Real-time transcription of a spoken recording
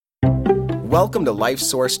Welcome to Life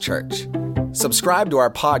Source Church. Subscribe to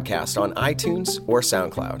our podcast on iTunes or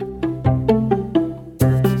SoundCloud.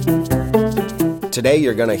 Today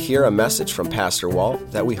you're going to hear a message from Pastor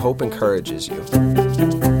Walt that we hope encourages you.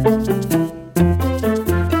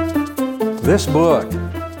 This book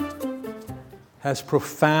has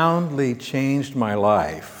profoundly changed my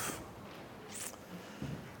life.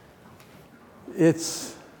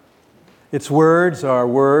 Its words are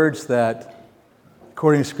words that,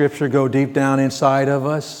 according to Scripture, go deep down inside of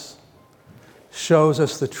us, shows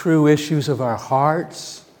us the true issues of our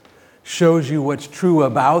hearts, shows you what's true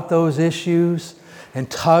about those issues, and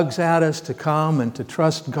tugs at us to come and to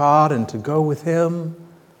trust God and to go with Him.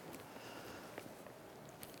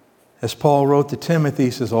 As Paul wrote to Timothy,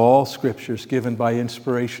 he says, all Scripture is given by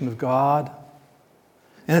inspiration of God.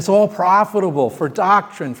 And it's all profitable for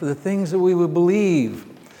doctrine, for the things that we would believe,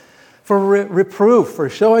 for reproof, for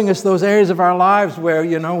showing us those areas of our lives where,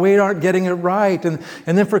 we aren't getting it right. And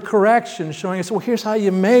then for correction, showing us, well, here's how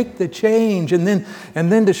you make the change. And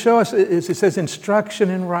then to show us, it says instruction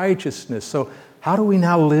in righteousness. So how do we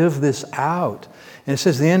now live this out? And it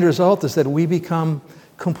says the end result is that we become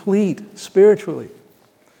complete spiritually,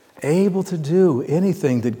 able to do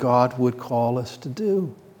anything that God would call us to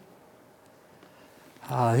do.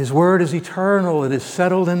 His Word is eternal. It is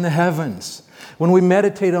settled in the heavens. When we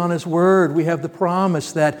meditate on His Word, we have the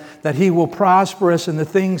promise that He will prosper us in the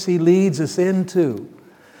things He leads us into.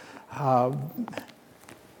 I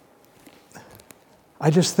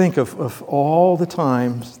just think of all the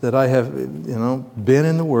times that I have, been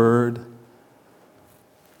in the Word.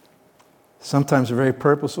 Sometimes very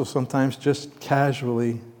purposeful, sometimes just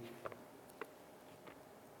casually.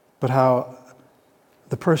 But how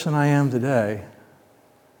the person I am today,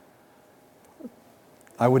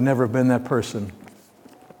 I would never have been that person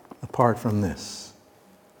apart from this.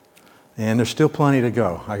 And there's still plenty to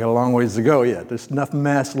go. I got a long ways to go yet. There's enough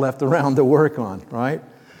mess left around to work on, right?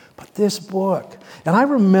 But this book, and I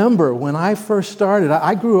remember when I first started,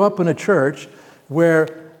 I grew up in a church where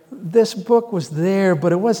this book was there,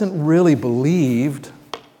 but it wasn't really believed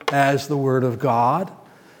as the Word of God.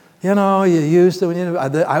 You used it.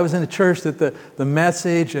 I was in a church that the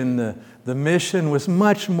message and the mission was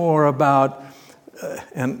much more about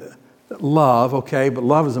and love, okay, but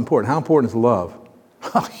love is important. How important is love?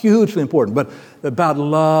 Hugely important, but about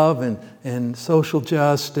love and social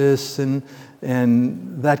justice and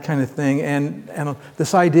that kind of thing. And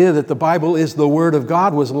this idea that the Bible is the Word of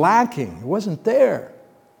God was lacking. It wasn't there.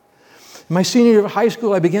 In my senior year of high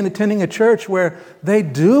school, I began attending a church where they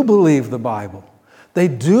do believe the Bible. They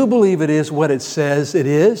do believe it is what it says it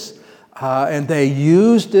is, and they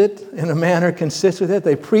used it in a manner consistent with it.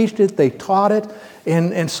 They preached it, they taught it,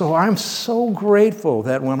 and so I'm so grateful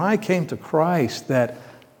that when I came to Christ, that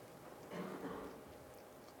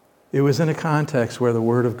it was in a context where the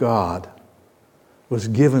Word of God was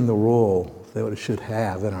given the role that it should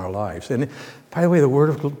have in our lives. And by the way, the Word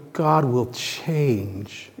of God will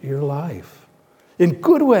change your life in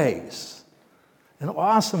good ways, in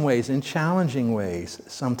awesome ways, in challenging ways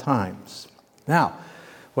sometimes. Now,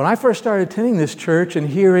 when I first started attending this church and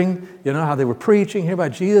hearing, how they were preaching here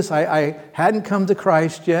about Jesus, I hadn't come to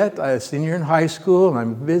Christ yet. I was a senior in high school,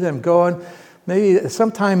 and I'm going. Maybe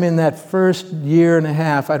sometime in that first year and a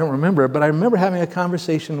half, I don't remember, but I remember having a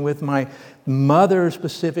conversation with my mother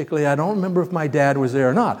specifically. I don't remember if my dad was there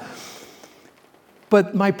or not.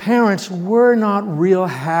 But my parents were not real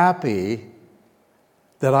happy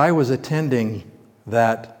that I was attending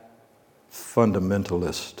that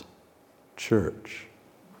fundamentalist church.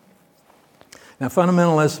 Now,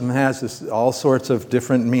 fundamentalism has all sorts of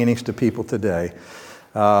different meanings to people today.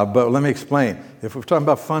 But let me explain. If we're talking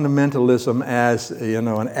about fundamentalism as,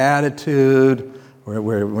 an attitude,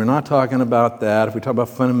 we're not talking about that. If we talk about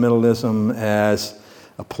fundamentalism as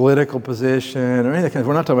a political position or anything,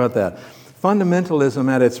 we're not talking about that. Fundamentalism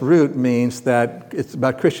at its root means that it's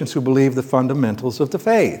about Christians who believe the fundamentals of the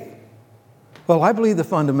faith. Well, I believe the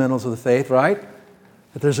fundamentals of the faith, right?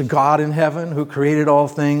 That there's a God in heaven who created all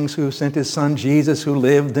things, who sent His Son Jesus, who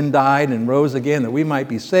lived and died and rose again, that we might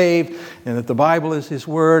be saved, and that the Bible is His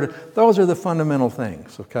Word. Those are the fundamental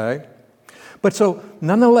things, okay? But so,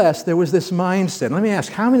 nonetheless, there was this mindset. Let me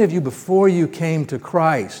ask, how many of you, before you came to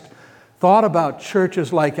Christ, thought about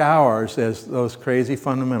churches like ours as those crazy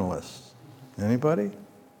fundamentalists? Anybody?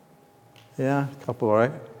 Yeah, a couple, all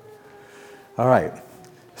right? All right.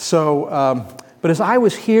 So, but as I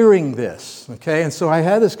was hearing this, okay, and so I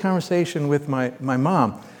had this conversation with my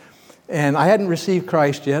mom, and I hadn't received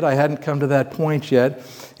Christ yet. I hadn't come to that point yet.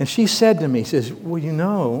 And she said to me, she says,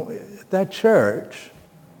 well, at that church,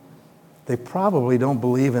 they probably don't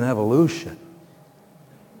believe in evolution.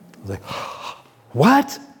 I was like,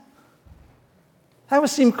 what? That would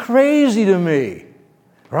seem crazy to me,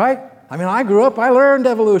 right? I mean, I grew up, I learned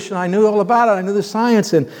evolution, I knew all about it, I knew the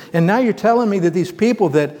science, and now you're telling me that these people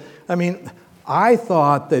that, I mean, I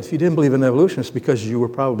thought that if you didn't believe in evolution, it's because you were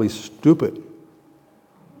probably stupid.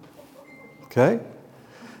 Okay?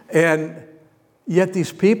 And yet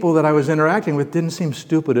these people that I was interacting with didn't seem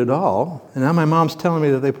stupid at all. And now my mom's telling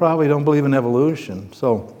me that they probably don't believe in evolution.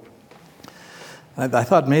 So I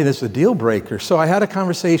thought maybe this is a deal breaker. So I had a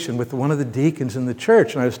conversation with one of the deacons in the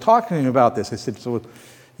church, and I was talking to him about this. I said, so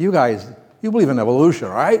you guys, you believe in evolution,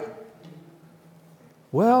 right?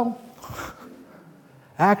 Well,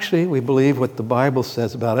 actually, we believe what the Bible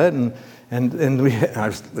says about it, and I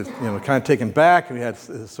was kind of taken back, and we had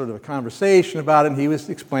sort of a conversation about it, and he was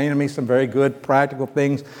explaining to me some very good practical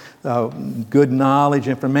things, good knowledge,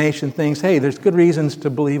 information things. Hey, there's good reasons to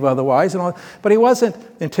believe otherwise, and all, but he wasn't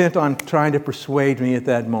intent on trying to persuade me at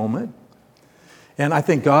that moment. And I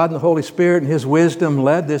think God and the Holy Spirit and His wisdom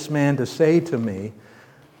led this man to say to me,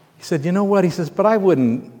 he said, you know what? He says, but I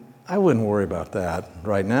wouldn't worry about that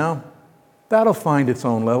right now. That'll find its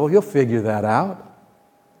own level. You'll figure that out.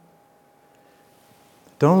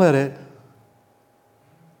 Don't let it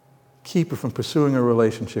keep you from pursuing a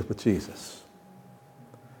relationship with Jesus.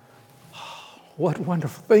 What a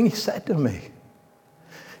wonderful thing he said to me.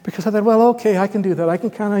 Because I thought, well, okay, I can do that. I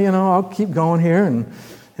can kind of, I'll keep going here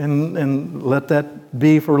and let that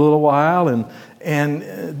be for a little while.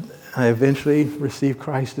 And I eventually received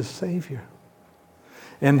Christ as Savior.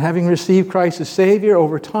 And having received Christ as Savior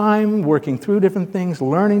over time, working through different things,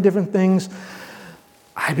 learning different things,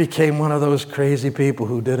 I became one of those crazy people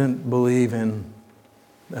who didn't believe in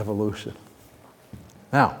evolution.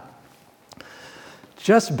 Now,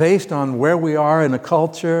 just based on where we are in the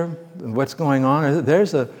culture and what's going on,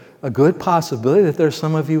 there's a good possibility that there's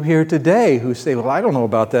some of you here today who say, well, I don't know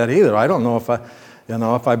about that either. I don't know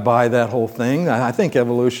if I buy that whole thing. I think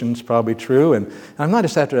evolution's probably true. And I'm not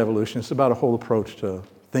just after evolution. It's about a whole approach to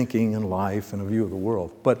thinking and life and a view of the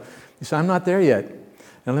world. But you say, I'm not there yet.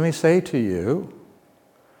 And let me say to you,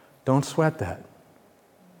 don't sweat that.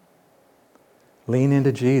 Lean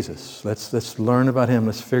into Jesus. Let's learn about Him.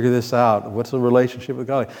 Let's figure this out. What's the relationship with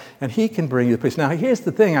God? And He can bring you the peace. Now, here's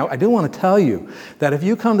the thing. I do want to tell you that if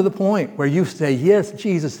you come to the point where you say, yes,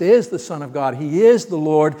 Jesus is the Son of God. He is the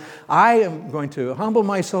Lord. I am going to humble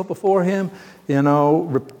myself before Him,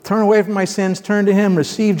 turn away from my sins, turn to Him,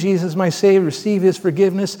 receive Jesus my Savior, receive His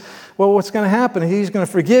forgiveness. Well, what's going to happen? He's going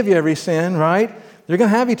to forgive you every sin, right? You're going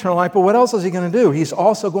to have eternal life, but what else is He going to do? He's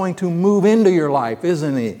also going to move into your life,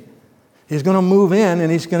 isn't He? He's going to move in, and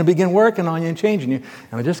He's going to begin working on you and changing you.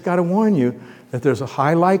 And I just got to warn you that there's a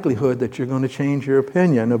high likelihood that you're going to change your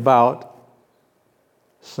opinion about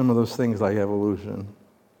some of those things like evolution.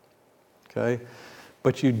 Okay?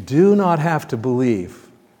 But you do not have to believe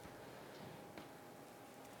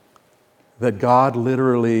that God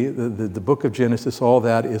literally, the book of Genesis, all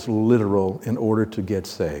that is literal in order to get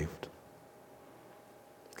saved.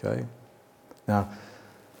 Okay? Now,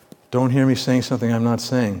 don't hear me saying something I'm not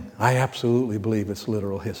saying. I absolutely believe it's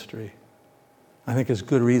literal history. I think there's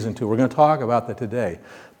good reason to. We're going to talk about that today.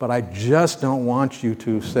 But I just don't want you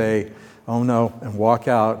to say, oh no, and walk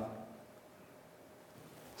out,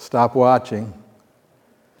 stop watching,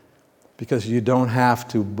 because you don't have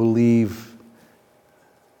to believe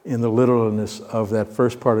in the literalness of that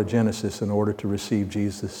first part of Genesis in order to receive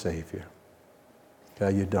Jesus as Savior.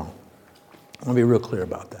 Okay, you don't. I want to be real clear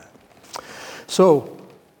about that. So,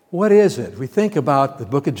 what is it? We think about the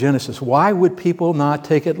book of Genesis. Why would people not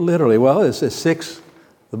take it literally? Well, the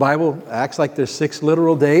Bible acts like there's 6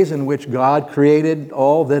 literal days in which God created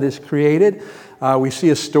all that is created. We see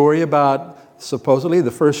a story about supposedly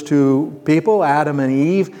the first 2 people, Adam and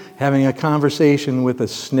Eve, having a conversation with a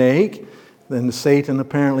snake. Then Satan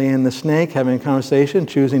apparently and the snake having a conversation,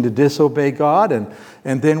 choosing to disobey God.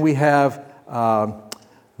 And then we have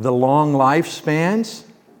the long lifespans.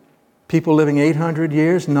 People living 800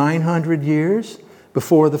 years, 900 years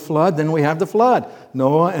before the flood. Then we have the flood.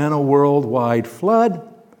 Noah and a worldwide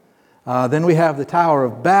flood. Then we have the Tower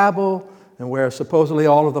of Babel, and where supposedly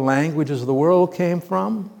all of the languages of the world came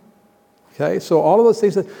from. Okay, so all of those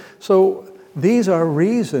things. So these are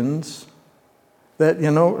reasons that,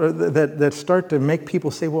 that start to make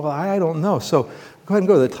people say, well, I don't know. So go ahead and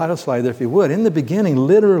go to the title slide there if you would. In the beginning,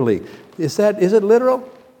 literally. Is it literal?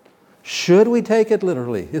 Should we take it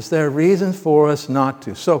literally? Is there reason for us not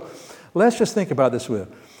to? So let's just think about this.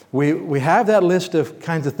 We have that list of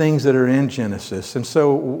kinds of things that are in Genesis. And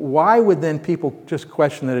so why would then people just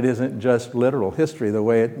question that it isn't just literal history the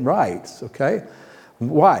way it writes? Okay?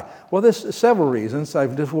 Why? Well, there's several reasons.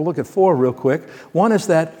 We'll look at 4 real quick. One is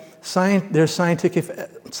that there's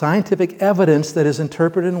scientific evidence that is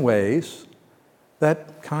interpreted in ways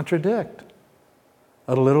that contradict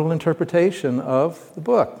a literal interpretation of the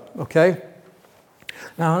book, okay?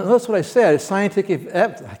 Now, notice what I said, scientific,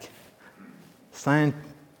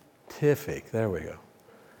 there we go.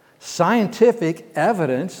 Scientific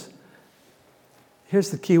evidence, here's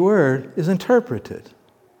the key word, is interpreted.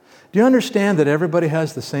 Do you understand that everybody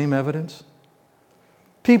has the same evidence?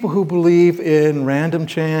 People who believe in random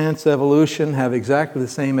chance evolution have exactly the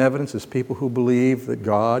same evidence as people who believe that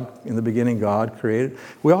God, in the beginning, God created.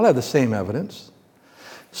 We all have the same evidence.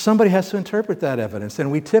 Somebody has to interpret that evidence, and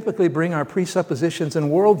we typically bring our presuppositions and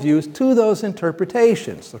worldviews to those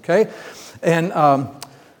interpretations, okay? And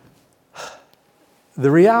the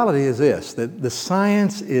reality is this, that the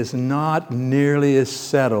science is not nearly as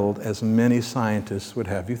settled as many scientists would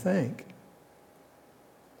have you think.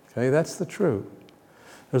 Okay, that's the truth.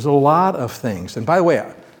 There's a lot of things. And by the way,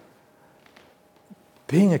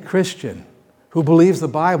 being a Christian who believes the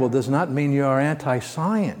Bible does not mean you are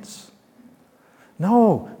anti-science.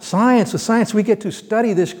 No, science, with science we get to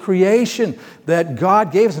study this creation that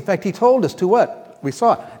God gave us. In fact, He told us to what? We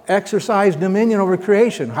saw it. Exercise dominion over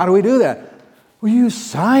creation. How do we do that? We use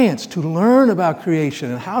science to learn about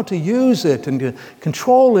creation and how to use it and to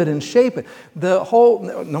control it and shape it.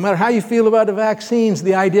 No matter how you feel about the vaccines,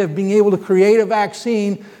 the idea of being able to create a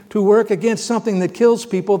vaccine to work against something that kills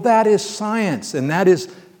people, that is science, and that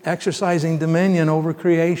is exercising dominion over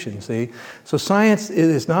creation, see? So science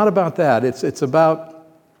is not about that. It's about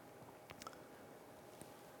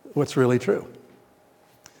what's really true.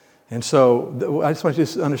 And so I just want you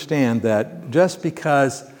to understand that just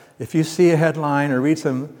because if you see a headline or read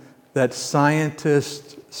some that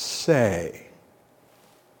scientists say,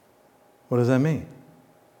 what does that mean?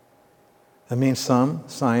 That means some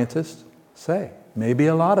scientists say. Maybe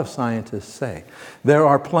a lot of scientists say. There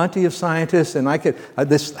are plenty of scientists, and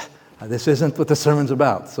this isn't what the sermon's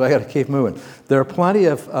about, so I got to keep moving. There are plenty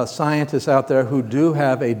of scientists out there who do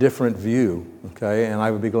have a different view, okay? And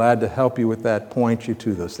I would be glad to help you with that, point you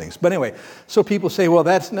to those things. But anyway, so people say, well,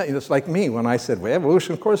 that's not, it's like me when I said, well,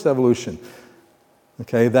 evolution, of course evolution.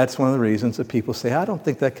 Okay, that's one of the reasons that people say, I don't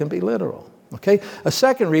think that can be literal. Okay, a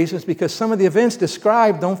second reason is because some of the events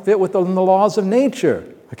described don't fit with the laws of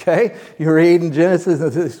nature. Okay, you read in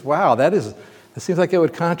Genesis, wow, it seems like it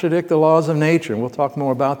would contradict the laws of nature, and we'll talk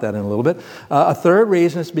more about that in a little bit. A third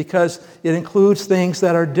reason is because it includes things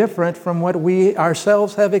that are different from what we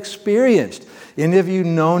ourselves have experienced. Any of you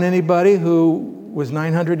known anybody who was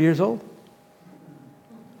 900 years old?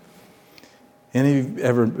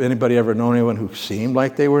 Anybody ever known anyone who seemed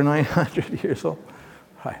like they were 900 years old?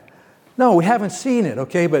 Right. No, we haven't seen it,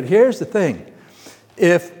 okay? But here's the thing.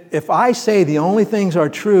 If I say the only things are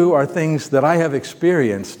true are things that I have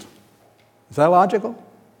experienced, is that logical?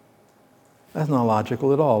 That's not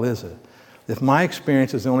logical at all, is it? If my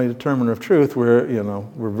experience is the only determiner of truth, we're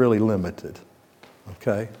really limited,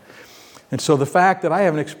 okay? And so the fact that I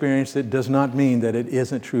haven't experienced it does not mean that it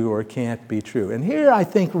isn't true or it can't be true. And here I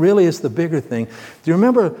think really is the bigger thing. Do you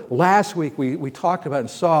remember last week we talked about and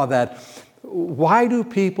saw that why do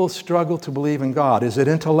people struggle to believe in God? Is it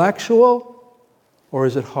intellectual or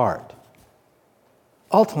is it heart?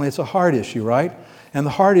 Ultimately, it's a heart issue, right? And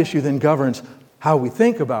the heart issue then governs how we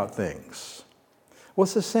think about things. Well,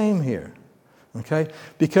 it's the same here, okay?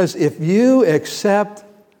 Because if you accept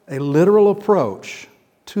a literal approach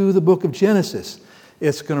to the book of Genesis,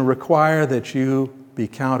 it's going to require that you be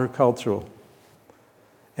countercultural,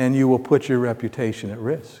 and you will put your reputation at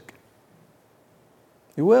risk.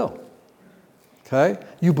 You will. Okay?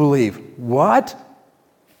 You believe, what?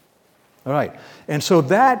 All right. And so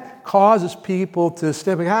that causes people to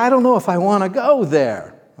step back. I don't know if I want to go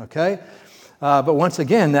there. Okay? But once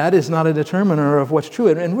again, that is not a determiner of what's true.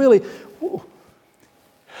 And really,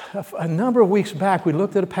 a number of weeks back, we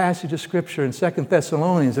looked at a passage of Scripture in 2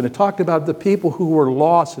 Thessalonians, and it talked about the people who were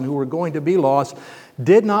lost and who were going to be lost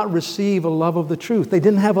did not receive a love of the truth. They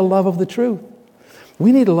didn't have a love of the truth.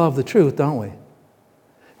 We need to love the truth, don't we?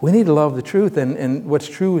 We need to love the truth, and what's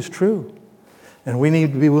true is true. And we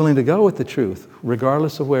need to be willing to go with the truth,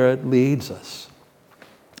 regardless of where it leads us.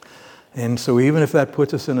 And so even if that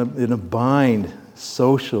puts us in a bind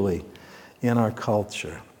socially in our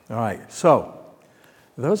culture. All right, so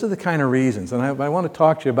those are the kind of reasons. And I want to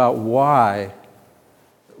talk to you about what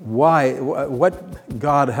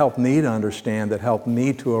God helped me to understand that helped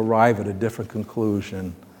me to arrive at a different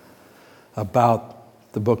conclusion about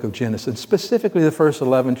the book of Genesis, specifically the first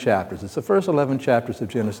 11 chapters. It's the first 11 chapters of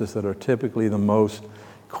Genesis that are typically the most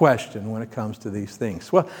questioned when it comes to these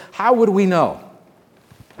things. Well, how would we know?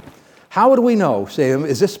 How would we know? Say,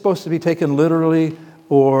 is this supposed to be taken literally,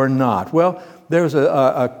 or not? Well, there was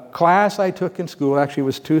a class I took in school, actually it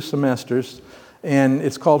was 2 semesters, and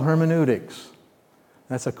it's called hermeneutics.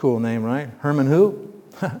 That's a cool name, right? Herman who?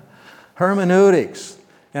 Hermeneutics.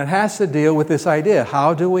 And it has to deal with this idea.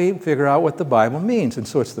 How do we figure out what the Bible means? And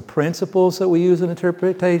so it's the principles that we use in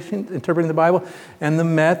interpreting the Bible and the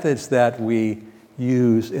methods that we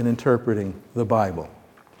use in interpreting the Bible.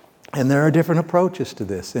 And there are different approaches to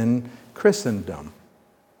this in Christendom.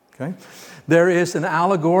 Okay? There is an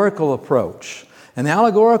allegorical approach. An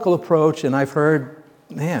allegorical approach, and I've heard,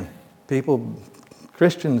 people,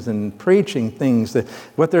 Christians and preaching things, that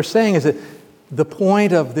what they're saying is that the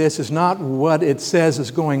point of this is not what it says is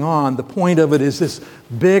going on. The point of it is this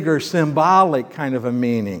bigger symbolic kind of a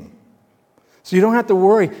meaning. So you don't have to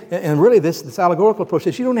worry, and really this allegorical approach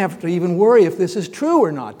says you don't have to even worry if this is true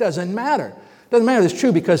or not. Doesn't matter. Doesn't matter if it's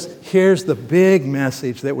true because here's the big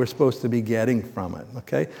message that we're supposed to be getting from it.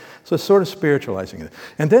 Okay? So it's sort of spiritualizing it.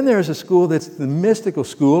 And then there's a school that's the mystical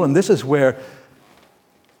school, and this is where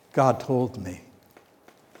God told me.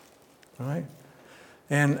 All right?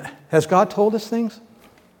 And has God told us things?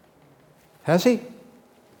 Has He?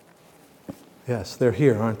 Yes, they're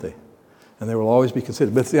here, aren't they? And they will always be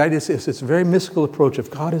considered. But the idea is it's a very mystical approach of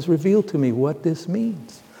God has revealed to me what this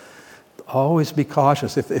means. Always be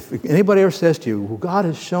cautious. If anybody ever says to you, well, God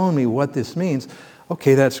has shown me what this means,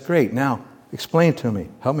 okay, that's great. Now, explain to me.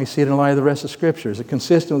 Help me see it in light of the rest of Scripture. Is it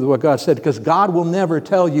consistent with what God said? Because God will never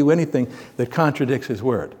tell you anything that contradicts His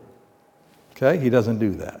Word. Okay? He doesn't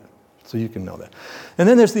do that. So you can know that. And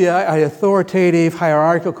then there's the authoritative,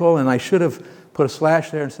 hierarchical, and I should have put a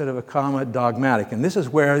slash there instead of a comma, dogmatic. And this is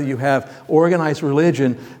where you have organized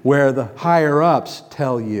religion where the higher-ups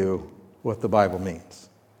tell you what the Bible means.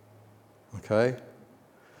 Okay?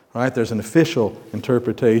 All right, there's an official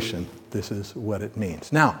interpretation. This is what it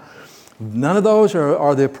means. Now, none of those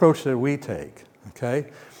are the approach that we take. Okay?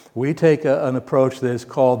 We take an approach that is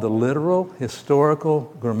called the literal,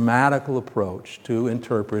 historical, grammatical approach to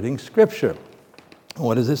interpreting Scripture.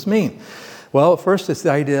 What does this mean? Well, first it's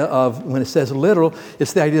the idea of, when it says literal,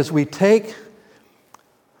 it's the idea is we take,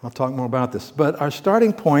 I'll talk more about this, but our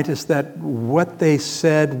starting point is that what they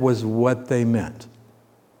said was what they meant.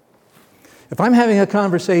 If I'm having a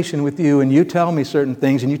conversation with you and you tell me certain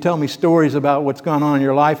things and you tell me stories about what's gone on in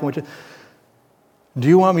your life, do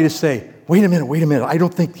you want me to say, wait a minute, I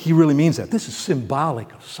don't think he really means that. This is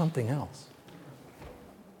symbolic of something else.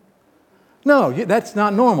 No, that's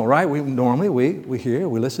not normal, right? Normally we hear,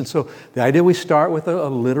 we listen. So the idea we start with a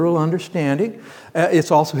literal understanding.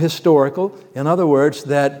 It's also historical. In other words,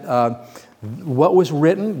 that what was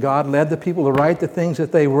written, God led the people to write the things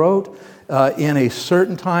that they wrote in a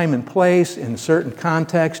certain time and place, in a certain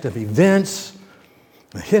context of events,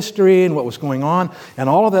 history and what was going on, and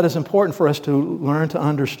all of that is important for us to learn to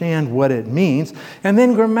understand what it means. And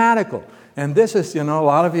then grammatical. And this is, a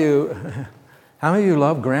lot of you, how many of you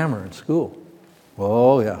love grammar in school?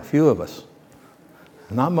 Oh yeah, a few of us.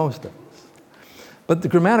 Not most of us. But the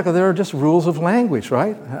grammatical, there are just rules of language,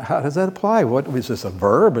 right? How does that apply? What is this, a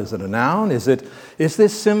verb? Is it a noun? Is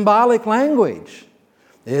this symbolic language?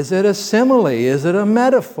 Is it a simile? Is it a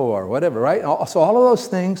metaphor? Whatever, right? So all of those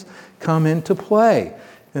things come into play.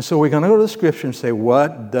 And so we're going to go to the Scripture and say,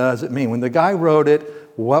 what does it mean? When the guy wrote it,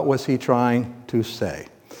 what was he trying to say?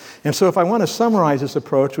 And so if I want to summarize this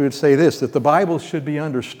approach, we would say this, that the Bible should be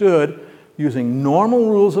understood using normal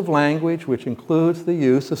rules of language, which includes the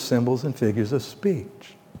use of symbols and figures of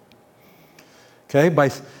speech.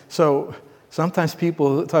 Okay? So sometimes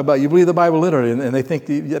people talk about, you believe the Bible literally, and they think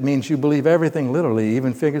that means you believe everything literally,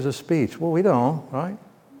 even figures of speech. Well, we don't, right?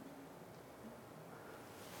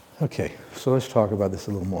 Okay, so let's talk about this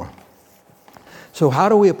a little more. So how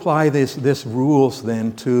do we apply this rules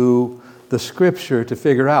then to the Scripture to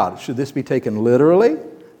figure out, should this be taken literally?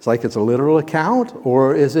 It's like it's a literal account,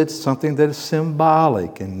 or is it something that is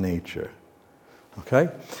symbolic in nature? Okay?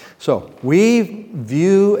 So we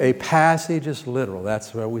view a passage as literal.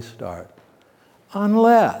 That's where we start.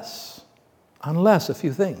 Unless a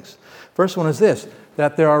few things. First one is this,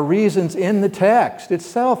 that there are reasons in the text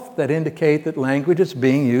itself that indicate that language is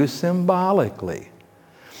being used symbolically.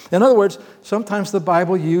 In other words, sometimes the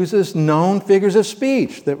Bible uses known figures of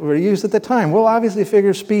speech that were used at the time. Well, obviously a figure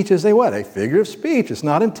of speech is a figure of speech. It's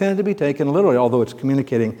not intended to be taken literally, although it's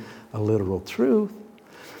communicating a literal truth.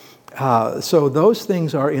 So those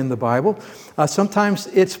things are in the Bible. Sometimes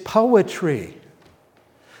it's poetry.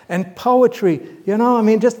 And poetry,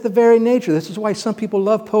 just the very nature. This is why some people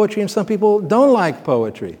love poetry and some people don't like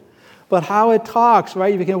poetry. but how it talks,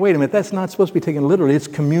 right? You can, wait a minute, that's not supposed to be taken literally. It's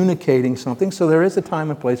communicating something, so there is a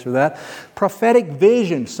time and place for that. Prophetic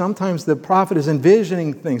vision. Sometimes the prophet is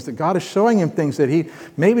envisioning things, that God is showing him things that he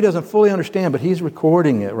maybe doesn't fully understand, but he's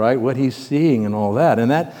recording it, right? What he's seeing and all that.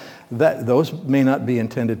 And those may not be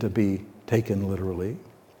intended to be taken literally.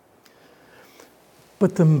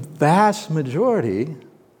 But the vast majority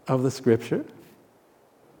of the Scripture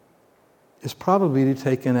is probably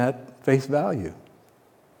taken at face value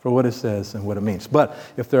for what it says and what it means. But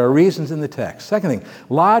if there are reasons in the text. Second thing,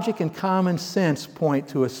 logic and common sense point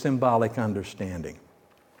to a symbolic understanding.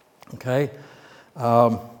 Okay?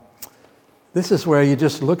 This is where you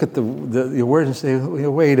just look at the words and say,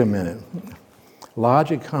 wait a minute.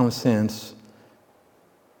 Logic, common sense.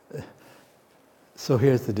 So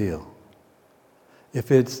here's the deal.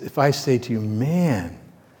 If I say to you, man,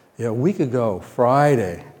 a week ago,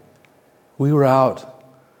 Friday, we were out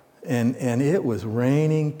and it was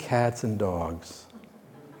raining cats and dogs.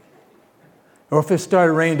 Or if it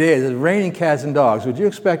started raining days, it was raining cats and dogs. Would you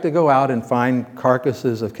expect to go out and find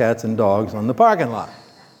carcasses of cats and dogs on the parking lot?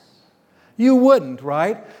 You wouldn't,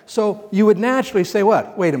 right? So you would naturally say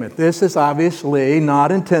what? Wait a minute, this is obviously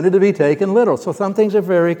not intended to be taken literal. So some things are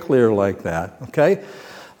very clear like that, okay?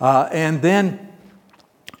 And then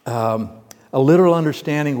a literal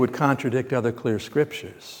understanding would contradict other clear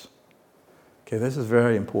scriptures. Okay, this is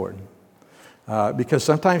very important. Because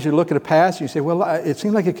sometimes you look at a passage and you say, well, it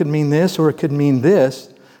seems like it could mean this or it could mean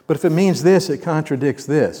this, but if it means this, it contradicts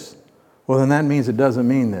this. Well, then that means it doesn't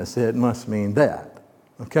mean this. It must mean that.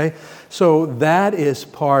 Okay? So that is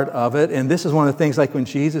part of it, and this is one of the things like when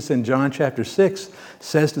Jesus in John chapter 6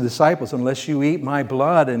 says to the disciples, unless you eat my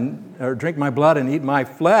blood or drink my blood and eat my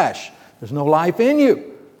flesh, there's no life in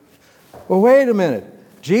you. Well, wait a minute.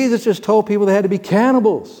 Jesus just told people they had to be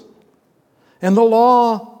cannibals. And the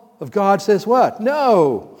law of God says what?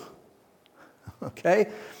 No. Okay?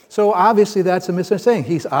 So obviously that's a misunderstanding.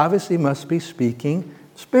 He obviously must be speaking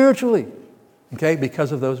spiritually. Okay?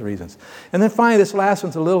 Because of those reasons. And then finally, this last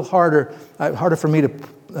one's a little harder for me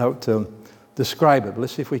to describe it. But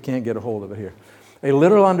let's see if we can't get a hold of it here. A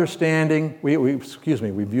literal understanding, we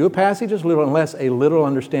view a passage as literal unless a literal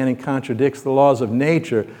understanding contradicts the laws of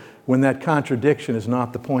nature when that contradiction is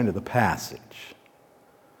not the point of the passage.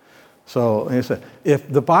 So,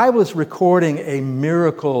 if the Bible is recording a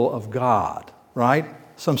miracle of God, right?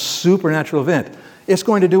 Some supernatural event, it's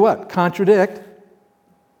going to do what? Contradict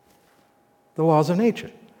the laws of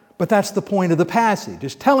nature. But that's the point of the passage.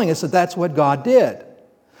 It's telling us that that's what God did.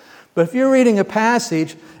 But if you're reading a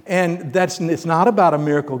passage and it's not about a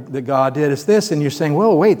miracle that God did, it's this, and you're saying,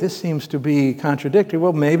 well, wait, this seems to be contradictory.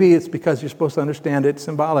 Well, maybe it's because you're supposed to understand it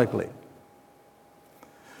symbolically.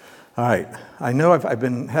 All right, I know I've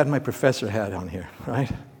had my professor hat on here, right?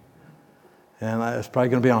 And it's probably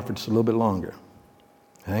going to be on for just a little bit longer.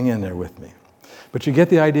 Hang in there with me. But you get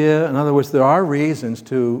the idea. In other words, there are reasons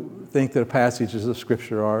to think that passages of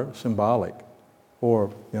Scripture are symbolic or,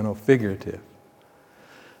 figurative.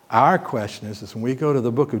 Our question is when we go to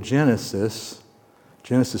the book of Genesis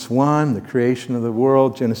 1, the creation of the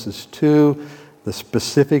world, Genesis 2, the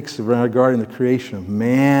specifics regarding the creation of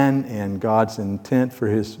man and God's intent for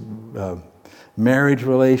his marriage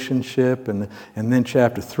relationship, and then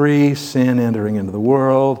chapter 3, sin entering into the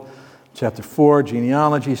world, chapter 4,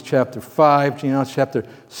 genealogies, chapter 5, genealogy, chapter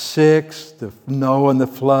 6, the Noah and the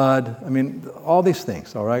flood. I mean, all these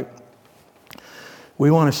things, all right? We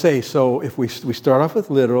want to say, so if we start off with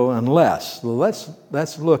literal, unless, well,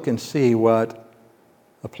 let's look and see what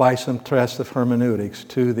apply some test of hermeneutics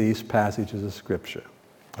to these passages of Scripture.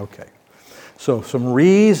 Okay. So some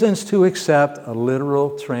reasons to accept a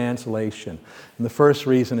literal translation. And the first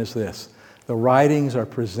reason is this. The writings are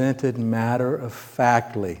presented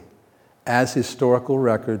matter-of-factly as historical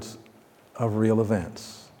records of real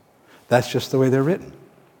events. That's just the way they're written.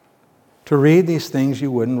 To read these things,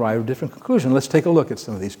 you wouldn't arrive at a different conclusion. Let's take a look at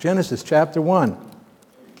some of these. Genesis chapter 1.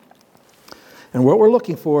 And what we're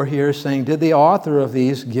looking for here is saying, did the author of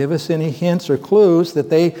these give us any hints or clues that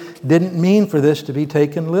they didn't mean for this to be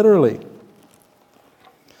taken literally?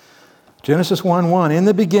 Genesis 1:1, in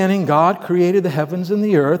the beginning God created the heavens and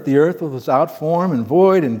the earth. The earth was without form and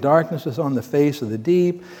void, and darkness was on the face of the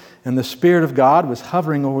deep, and the Spirit of God was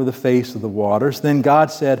hovering over the face of the waters. Then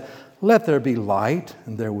God said, let there be light,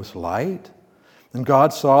 and there was light. And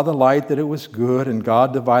God saw the light that it was good, and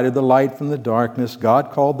God divided the light from the darkness.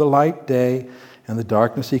 God called the light day, and the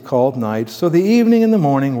darkness he called night. So the evening and the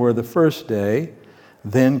morning were the first day.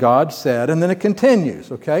 Then God said, and then it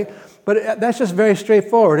continues, okay? But that's just very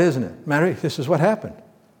straightforward, isn't it? Matter, this is what happened.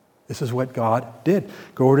 This is what God did.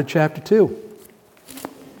 Go over to chapter 2.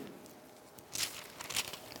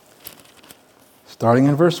 Starting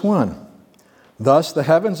in verse 1. Thus the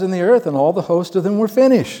heavens and the earth and all the host of them were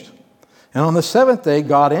finished. And on the seventh day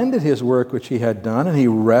God ended his work which he had done, and he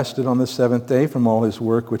rested on the seventh day from all his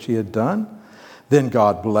work which he had done. Then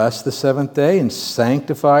God blessed the seventh day and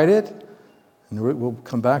sanctified it. And we'll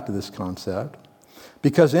come back to this concept.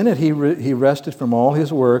 Because in it he rested from all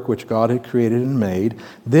his work which God had created and made.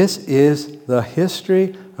 This is the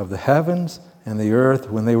history of the heavens and the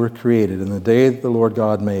earth when they were created, in the day that the Lord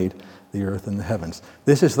God made the earth and the heavens.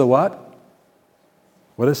 This is the what?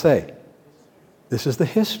 What does it say? This is the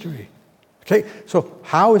history. Okay, so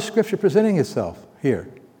how is Scripture presenting itself here?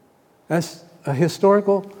 As a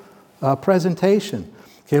historical presentation.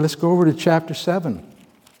 Okay, let's go over to chapter 7.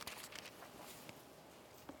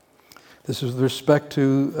 This is with respect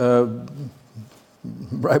to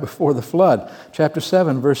right before the flood. Chapter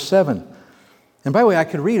 7, verse 7. And by the way, I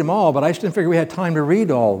could read them all, but I just didn't figure we had time to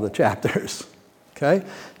read all the chapters. Okay?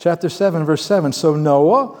 Chapter 7, verse 7. So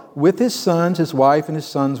Noah, with his sons, his wife, and his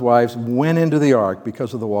sons' wives, went into the ark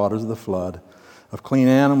because of the waters of the flood, of clean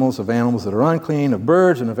animals, of animals that are unclean, of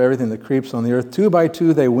birds, and of everything that creeps on the earth. 2 by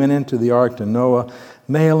 2 they went into the ark to Noah,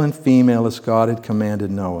 male and female, as God had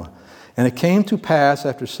commanded Noah. And it came to pass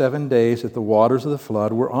after 7 days that the waters of the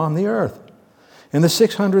flood were on the earth. In the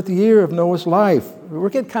 600th year of Noah's life, we're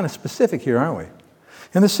getting kind of specific here, aren't we?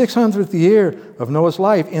 In the 600th year of Noah's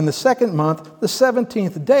life, in the second month, the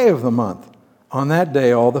 17th day of the month, on that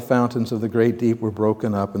day all the fountains of the great deep were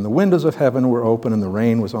broken up, and the windows of heaven were open, and the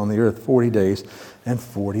rain was on the earth 40 days and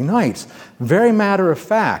 40 nights. Very matter of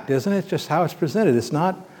fact, isn't it? Just how it's presented.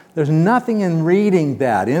 There's nothing in reading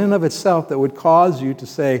that in and of itself that would cause you to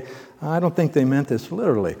say, I don't think they meant this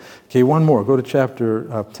literally. Okay, one more. Go to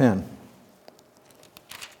chapter 10.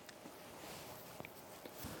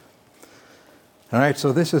 All right,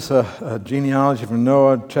 so this is a genealogy from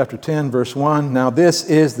Noah, chapter 10, verse 1. Now this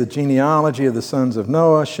is the genealogy of the sons of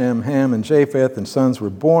Noah, Shem, Ham, and Japheth, and sons were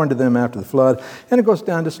born to them after the flood. And it goes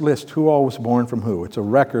down this list, who all was born from who. It's a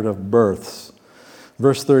record of births.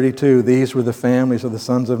 Verse 32, these were the families of the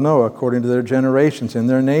sons of Noah, according to their generations in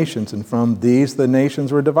their nations. And from these the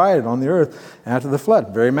nations were divided on the earth after the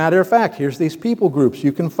flood. Very matter of fact, here's these people groups.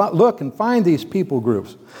 You can look and find these people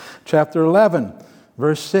groups. Chapter 11,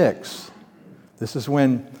 verse 6. This is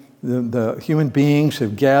when the human beings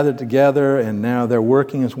have gathered together, and now they're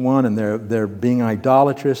working as one, and they're being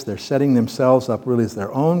idolatrous. They're setting themselves up really as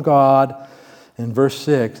their own God. In verse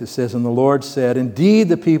 6, it says, and the Lord said, indeed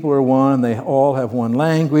the people are one, and they all have one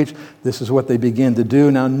language. This is what they begin to do.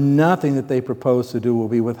 Now nothing that they propose to do will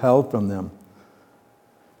be withheld from them.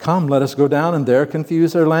 Come, let us go down and there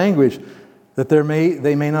confuse their language, that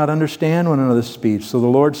they may not understand one another's speech. So the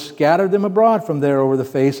Lord scattered them abroad from there over the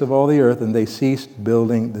face of all the earth, and they ceased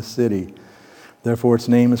building the city. Therefore its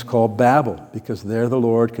name is called Babel, because there the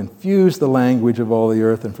Lord confused the language of all the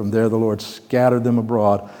earth, and from there the Lord scattered them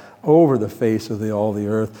abroad over the face of all the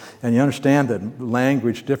earth. And you understand that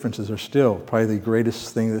language differences are still probably the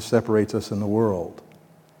greatest thing that separates us in the world.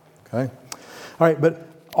 Okay? All right, but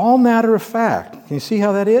all matter of fact. Can you see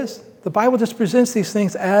how that is? The Bible just presents these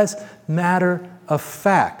things as matter of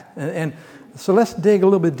fact. And so let's dig a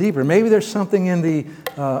little bit deeper. Maybe there's something in the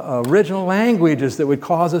original languages that would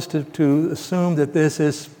cause us to assume that this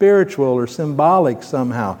is spiritual or symbolic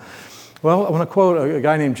somehow. Well, I want to quote a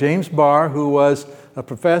guy named James Barr, who was a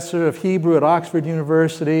professor of Hebrew at Oxford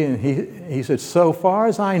University, and he said, so far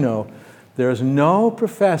as I know, there is no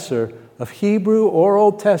professor of Hebrew or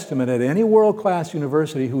Old Testament at any world-class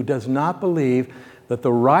university who does not believe that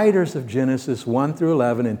the writers of Genesis 1 through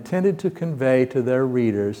 11 intended to convey to their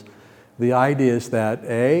readers the idea is that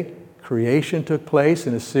A, creation took place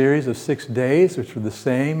in a series of 6 days, which were the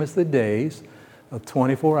same as the days of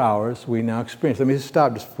 24 hours we now experience. Let me just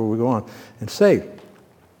stop just before we go on and say,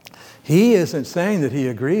 he isn't saying that he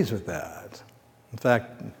agrees with that. In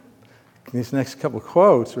fact, in these next couple of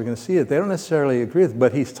quotes, we're going to see that they don't necessarily agree with it,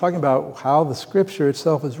 but he's talking about how the Scripture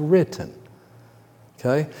itself is written.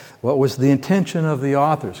 Okay? What was the intention of the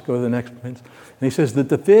authors? Go to the next one. And he says that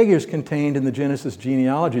the figures contained in the Genesis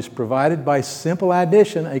genealogies provided by simple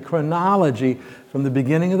addition a chronology from the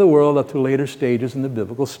beginning of the world up to later stages in the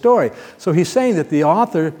biblical story. So he's saying that the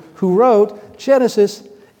author who wrote Genesis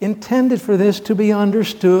intended for this to be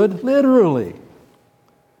understood literally.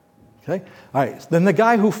 Okay? All right. Then the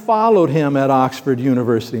guy who followed him at Oxford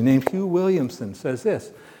University, named Hugh Williamson, says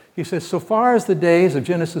this. He says, so far as the days of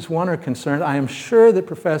Genesis 1 are concerned, I am sure that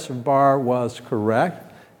Professor Barr was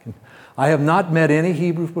correct. I have not met any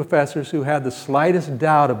Hebrew professors who had the slightest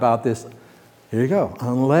doubt about this. Here you go.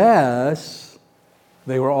 Unless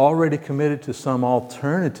they were already committed to some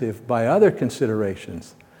alternative by other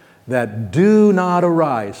considerations. that do not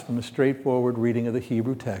arise from a straightforward reading of the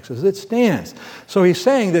Hebrew text as it stands. So he's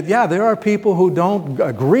saying that, yeah, there are people who don't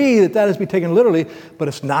agree that that is to be taken literally, but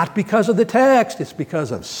it's not because of the text, it's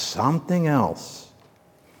because of something else.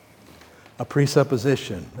 A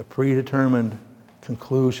presupposition, a predetermined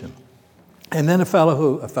conclusion. And then a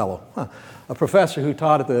professor who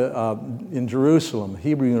taught in Jerusalem,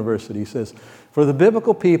 Hebrew University, says, for the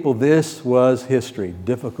biblical people, this was history.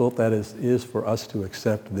 Difficult, that is for us to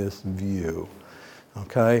accept this view.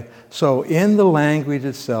 Okay? So in the language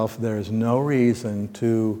itself, there is no reason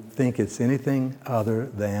to think it's anything other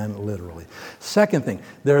than literally. Second thing,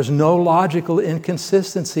 there is no logical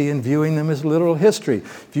inconsistency in viewing them as literal history.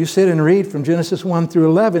 If you sit and read from Genesis 1 through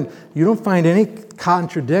 11, you don't find any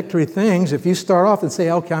contradictory things. If you start off and say,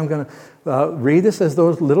 okay, I'm going to read this as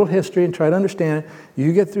those little history and try to understand it,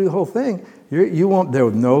 you get through the whole thing, you won't, there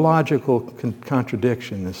was no logical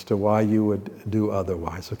contradiction as to why you would do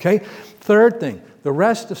otherwise, okay? Third thing, the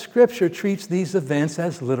rest of Scripture treats these events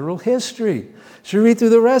as literal history. So you read through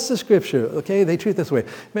the rest of Scripture, okay, they treat it this way.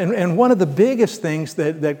 And one of the biggest things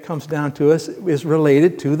that comes down to us is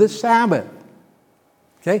related to the Sabbath.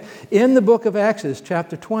 Okay? In the book of Exodus,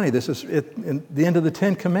 chapter 20, this is in the end of the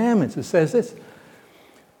Ten Commandments, it says this,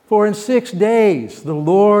 for in 6 days the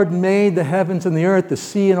Lord made the heavens and the earth, the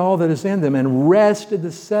sea and all that is in them, and rested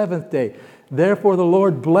the seventh day. Therefore the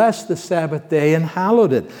Lord blessed the Sabbath day and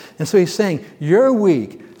hallowed it. And so he's saying, your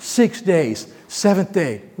week, 6 days, seventh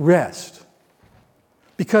day, rest.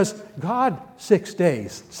 Because God, 6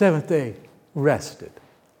 days, seventh day, rested.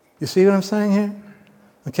 You see what I'm saying here?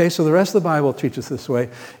 Okay, so the rest of the Bible teaches this way.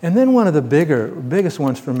 And then one of the biggest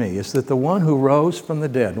ones for me is that the one who rose from the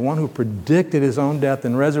dead, the one who predicted his own death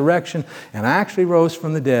and resurrection and actually rose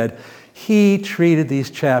from the dead, he treated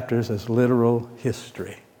these chapters as literal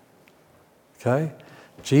history. Okay?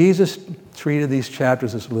 Jesus treated these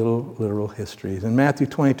chapters as literal histories. In Matthew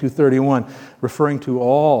 22:31, referring to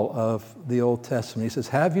all of the Old Testament, he says,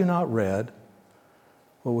 have you not read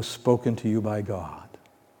what was spoken to you by God?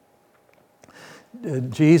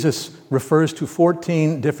 Jesus refers to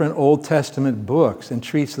 14 different Old Testament books and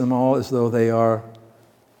treats them all as though they are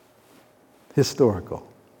historical.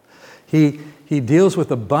 He deals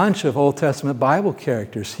with a bunch of Old Testament Bible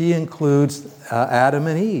characters. He includes Adam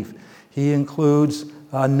and Eve. He includes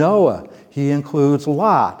Noah. He includes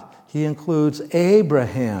Lot. He includes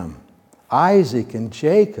Abraham, Isaac, and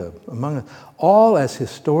Jacob, among them, all as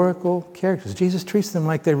historical characters. Jesus treats them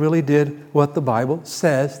like they really did what the Bible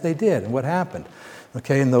says they did and what happened.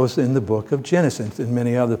 Okay, and those in the book of Genesis and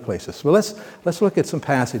many other places. Well, let's look at some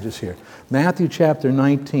passages here. Matthew chapter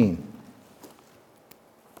 19.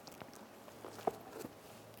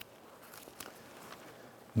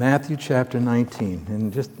 Matthew chapter 19.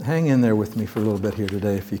 And just hang in there with me for a little bit here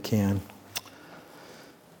today if you can.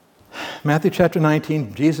 Matthew chapter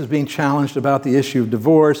 19, Jesus being challenged about the issue of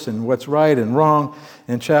divorce and what's right and wrong.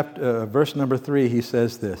 In verse number 3, he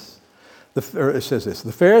says this. It says this,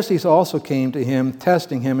 the Pharisees also came to him,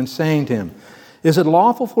 testing him and saying to him, is it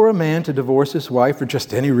lawful for a man to divorce his wife for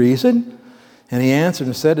just any reason? And he answered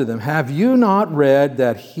and said to them, have you not read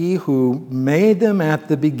that he who made them at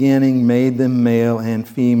the beginning made them male and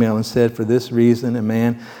female, and said, for this reason a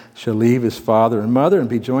man shall leave his father and mother and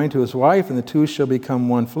be joined to his wife, and the two shall become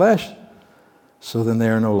one flesh? So then they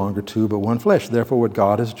are no longer two, but one flesh. Therefore, what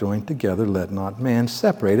God has joined together, let not man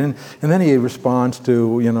separate. And then he responds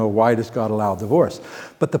to, why does God allow divorce?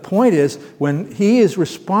 But the point is, when he is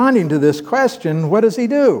responding to this question, what does he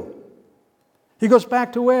do? He goes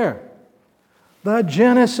back to where? The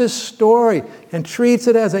Genesis story, and treats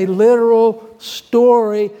it as a literal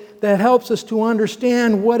story that helps us to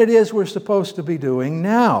understand what it is we're supposed to be doing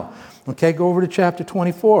now. Okay, go over to chapter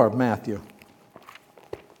 24 of Matthew.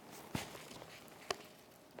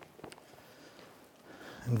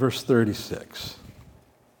 In verse 36.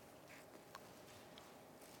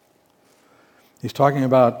 He's talking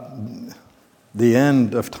about the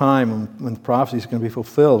end of time when the prophecy is going to be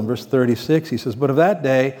fulfilled. In verse 36, he says, but of that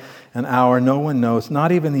day and hour no one knows,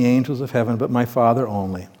 not even the angels of heaven, but my Father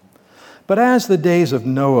only. But as the days of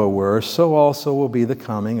Noah were, so also will be the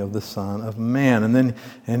coming of the Son of Man.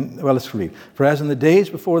 Let's read. For as in the days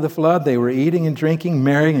before the flood, they were eating and drinking,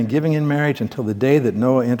 marrying and giving in marriage until the day that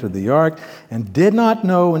Noah entered the ark, and did not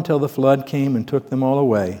know until the flood came and took them all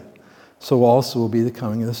away. So also will be the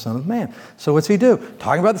coming of the Son of Man. So what's he do?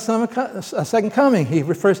 Talking about the second coming, he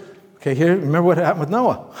refers, okay, here, remember what happened with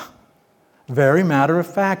Noah. Very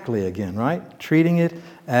matter-of-factly again, right? Treating it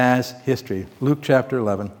as history. Luke chapter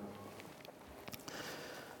 11.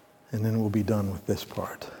 And then we'll be done with this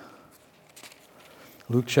part.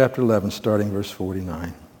 Luke chapter 11, starting verse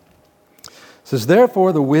 49. It says,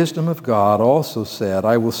 therefore the wisdom of God also said,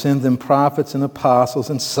 I will send them prophets and apostles,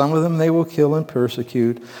 and some of them they will kill and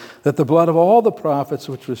persecute, that the blood of all the prophets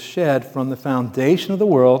which was shed from the foundation of the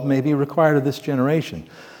world may be required of this generation,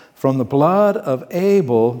 from the blood of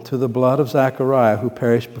Abel to the blood of Zechariah, who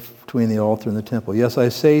perished between the altar and the temple. Yes, I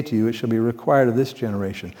say to you, it shall be required of this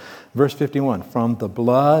generation. Verse 51, from the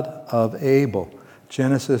blood of Abel.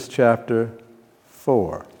 Genesis chapter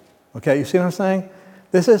 4. Okay, you see what I'm saying?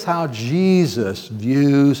 This is how Jesus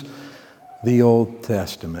views the Old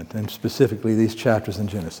Testament, and specifically these chapters in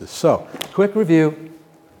Genesis. So, quick review.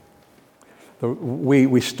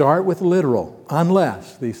 We start with literal,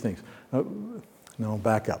 unless these things. No,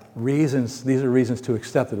 back up. Reasons, these are reasons to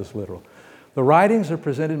accept it as literal. The writings are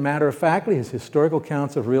presented matter-of-factly as historical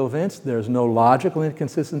accounts of real events. There's no logical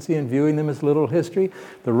inconsistency in viewing them as literal history.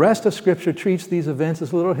 The rest of Scripture treats these events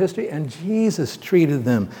as literal history, and Jesus treated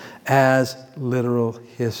them as literal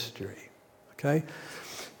history. Okay?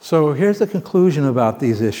 So here's the conclusion about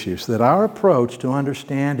these issues, that our approach to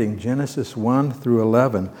understanding Genesis 1 through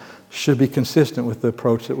 11 should be consistent with the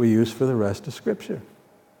approach that we use for the rest of Scripture.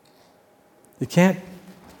 You can't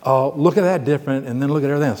look at that different and then look at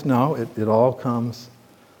everything else. No, it all comes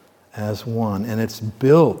as one, and it's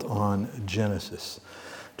built on Genesis.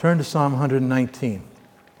 Turn to Psalm 119.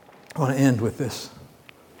 I want to end with this.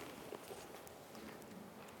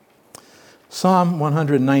 Psalm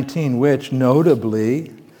 119, which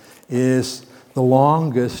notably is the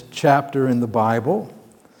longest chapter in the Bible,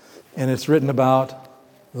 and it's written about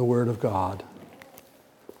the Word of God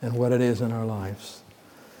and what it is in our lives.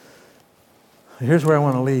 Here's where I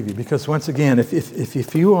want to leave you, because once again,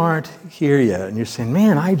 if you aren't here yet and you're saying,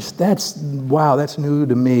 man, that's new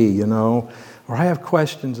to me, you know, or I have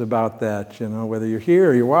questions about that, you know, whether you're here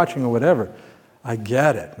or you're watching or whatever, I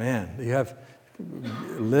get it, man. You have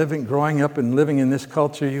growing up and living in this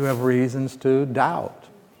culture, you have reasons to doubt,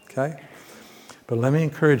 okay? But let me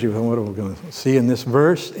encourage you in what we're going to see in this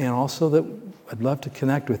verse, and also that I'd love to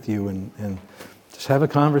connect with you and just have a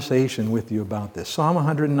conversation with you about this. Psalm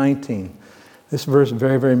 119. This verse is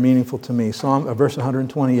very, very meaningful to me. Verse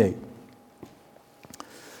 128.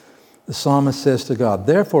 The psalmist says to God,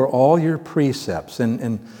 therefore all your precepts,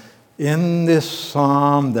 and in this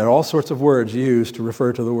psalm there are all sorts of words used to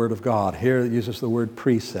refer to the Word of God. Here it uses the word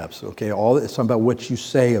precepts. Okay, it's something about what you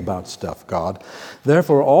say about stuff, God.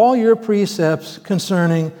 Therefore all your precepts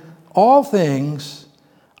concerning all things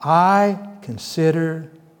I consider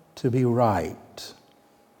to be right.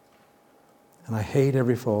 And I hate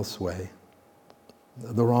every false way.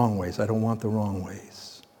 The wrong ways. I don't want the wrong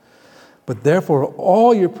ways. But therefore,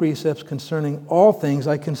 all your precepts concerning all things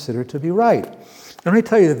I consider to be right. And let me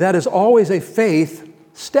tell you that is always a faith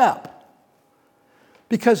step.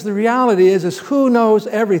 Because the reality is who knows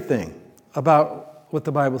everything about what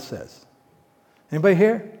the Bible says? Anybody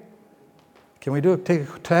here? Can we take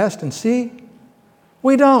a test and see?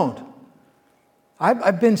 We don't.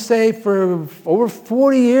 I've been saved for over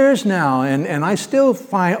 40 years now, and I still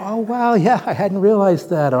find, oh, wow, yeah, I hadn't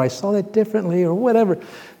realized that, or I saw that differently, or whatever.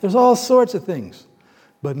 There's all sorts of things.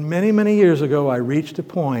 But many, many years ago, I reached a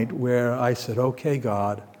point where I said, okay,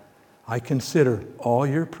 God, I consider all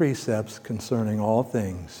your precepts concerning all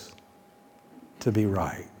things to be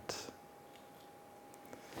right.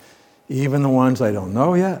 Even the ones I don't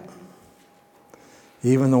know yet,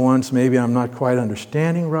 even the ones maybe I'm not quite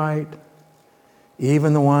understanding right,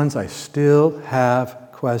 even the ones I still have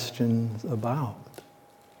questions about.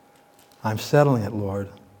 I'm settling it, Lord.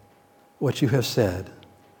 What you have said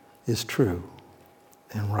is true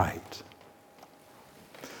and right.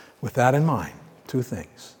 With that in mind, two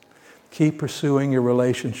things. Keep pursuing your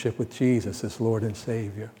relationship with Jesus as Lord and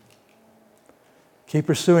Savior. Keep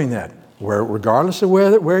pursuing that. Regardless of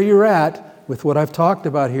where you're at with what I've talked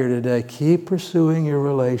about here today, keep pursuing your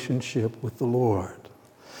relationship with the Lord.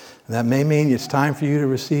 And that may mean it's time for you to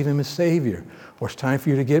receive Him as Savior, or it's time for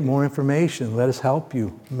you to get more information. Let us help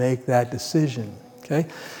you make that decision, okay?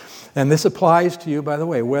 And this applies to you, by the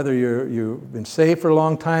way, whether you've been saved for a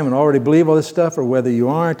long time and already believe all this stuff, or whether you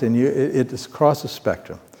aren't, and it's across the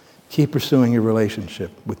spectrum. Keep pursuing your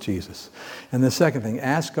relationship with Jesus. And the second thing,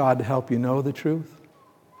 ask God to help you know the truth,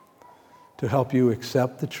 to help you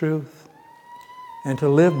accept the truth, and to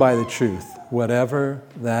live by the truth, whatever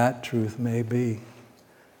that truth may be.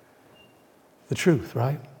 The truth,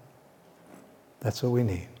 right? That's what we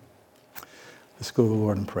need. Let's go to the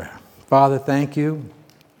Lord in prayer. Father, thank you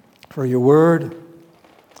for your word.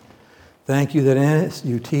 Thank you that in it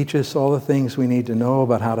you teach us all the things we need to know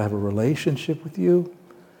about how to have a relationship with you.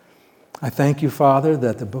 I thank you, Father,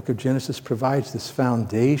 that the book of Genesis provides this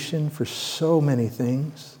foundation for so many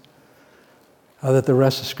things. that the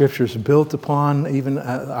rest of Scripture is built upon even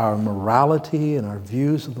our morality and our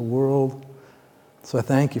views of the world. So I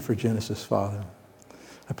thank you for Genesis, Father.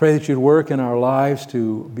 I pray that you'd work in our lives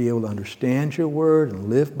to be able to understand your word and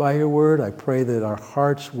live by your word. I pray that our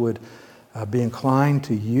hearts would be inclined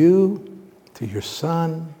to you, to your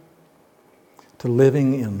Son, to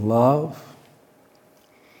living in love.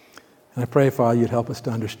 And I pray, Father, you'd help us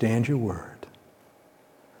to understand your word,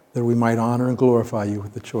 that we might honor and glorify you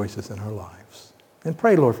with the choices in our lives. And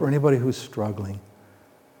pray, Lord, for anybody who's struggling.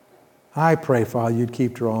 I pray, Father, you'd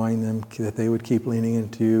keep drawing them, that they would keep leaning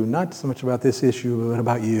into you, not so much about this issue, but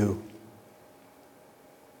about you.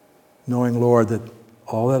 Knowing, Lord, that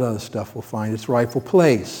all that other stuff will find its rightful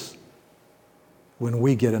place when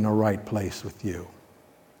we get in a right place with you.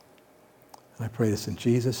 And I pray this in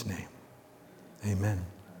Jesus' name. Amen.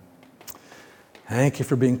 Thank you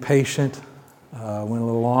for being patient. Went a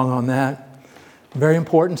little long on that. Very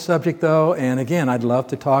important subject, though. And again, I'd love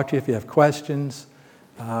to talk to you if you have questions.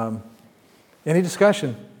 Any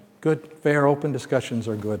discussion, good, fair, open discussions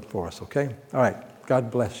are good for us, okay? All right.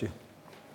 God bless you.